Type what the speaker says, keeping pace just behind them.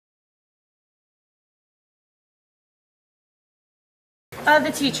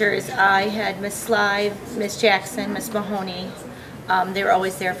The teachers, I had Miss Slive, Miss Jackson, Miss Mahoney. They were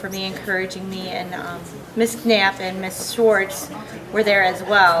always there for me, encouraging me, and Miss Knapp and Miss Schwartz were there as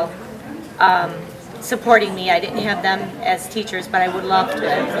well, supporting me. I didn't have them as teachers, but I would love to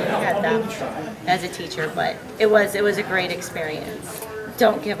have had them as a teacher. But it was a great experience.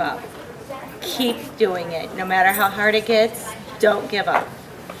 Don't give up. Keep doing it, no matter how hard it gets. Don't give up.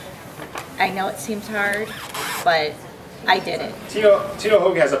 I know it seems hard, but I did it. Tina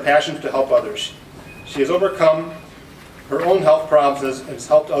Hogue has a passion to help others. She has overcome her own health problems and has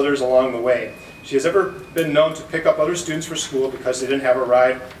helped others along the way. She has ever been known to pick up other students for school because they didn't have a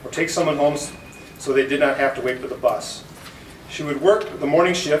ride, or take someone home so they did not have to wait for the bus. She would work the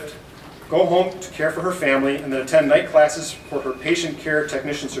morning shift, go home to care for her family, and then attend night classes for her patient care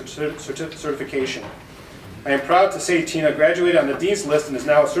technician certification. I am proud to say Tina graduated on the Dean's List and is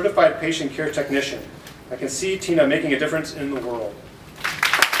now a certified patient care technician. I can see Tina making a difference in the world.